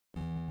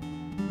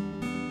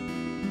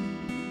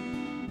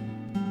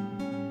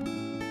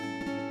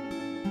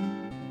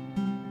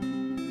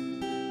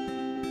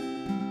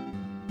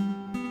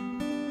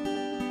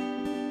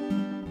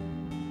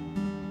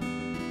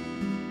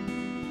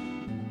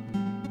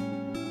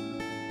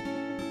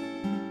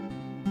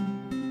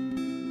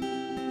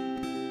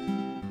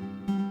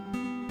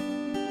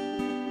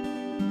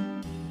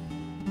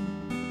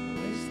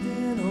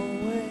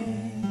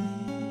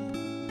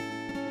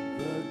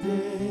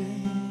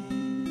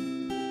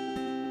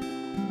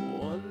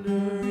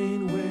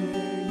wondering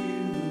where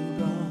you've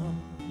gone.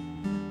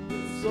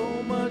 There's so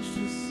much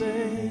to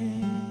say.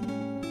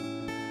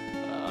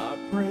 I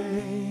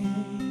pray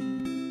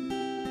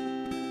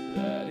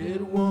that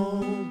it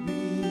won't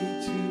be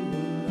too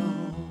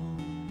long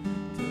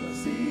till I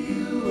see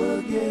you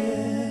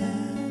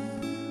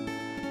again,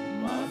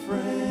 my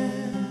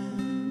friend.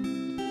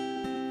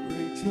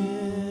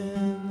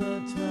 Pretend the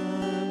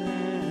time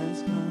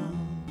has come.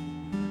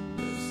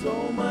 There's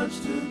so much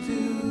to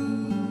do.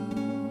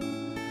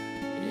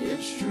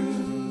 It's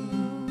true,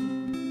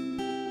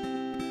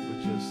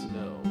 but just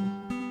know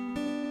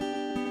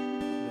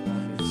that I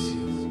miss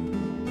you.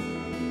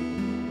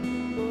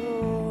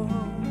 Oh,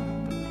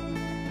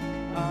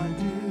 I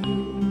do.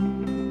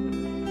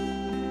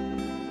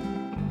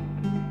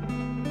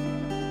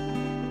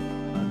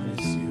 I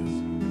miss you.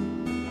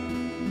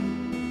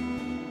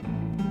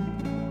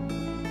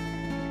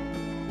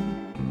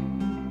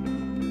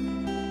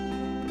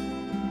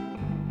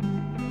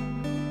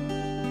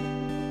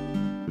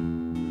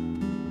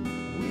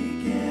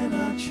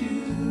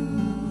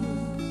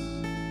 Choose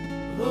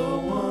the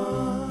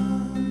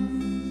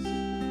ones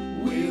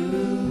we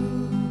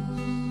lose.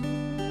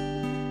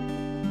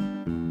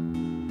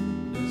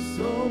 There's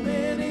so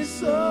many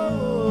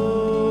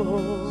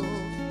souls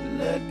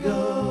let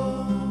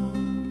go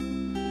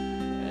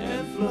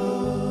and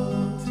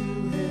flow to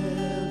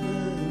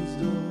heaven's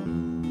door,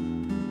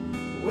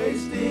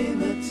 wasting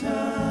the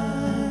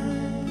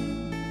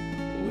time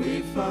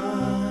we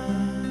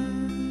find.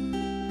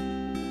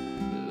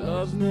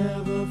 Love's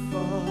never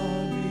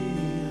far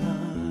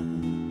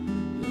behind.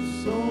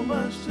 There's so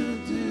much to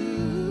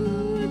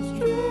do. It's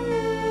true.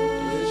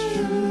 It's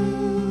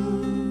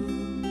true.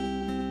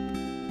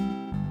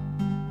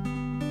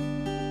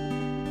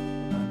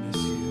 I miss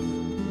you.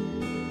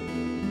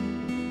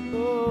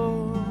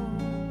 Oh,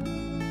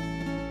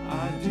 I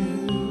do.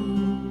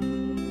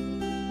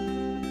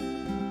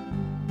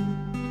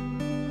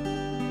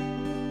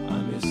 I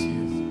miss you.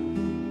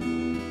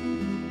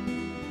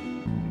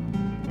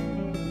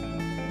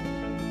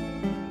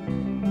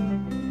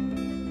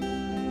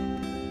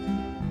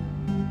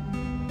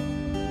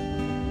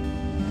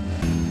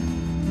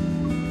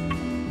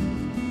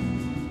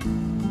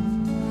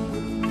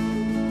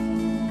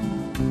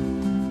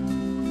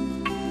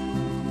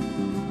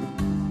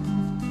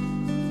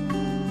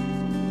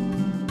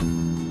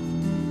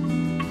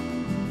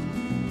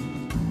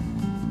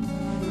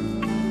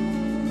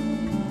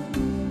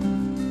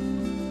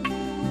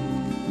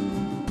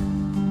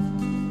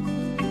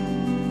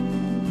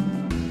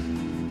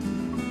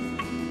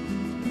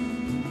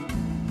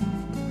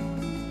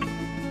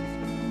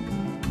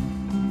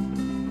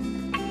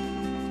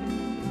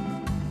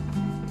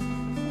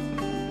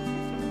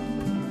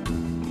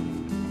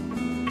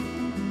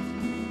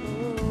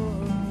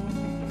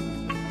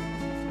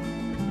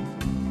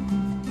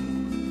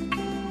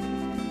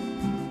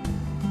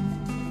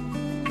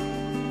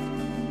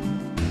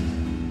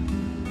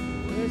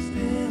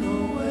 Wasting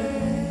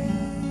away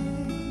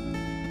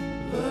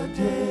the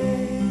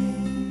day,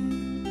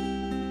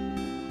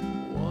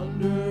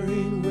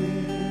 wondering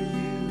where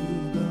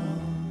you've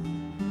gone.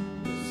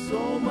 There's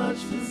so much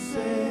to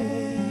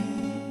say.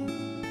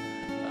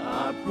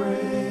 I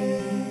pray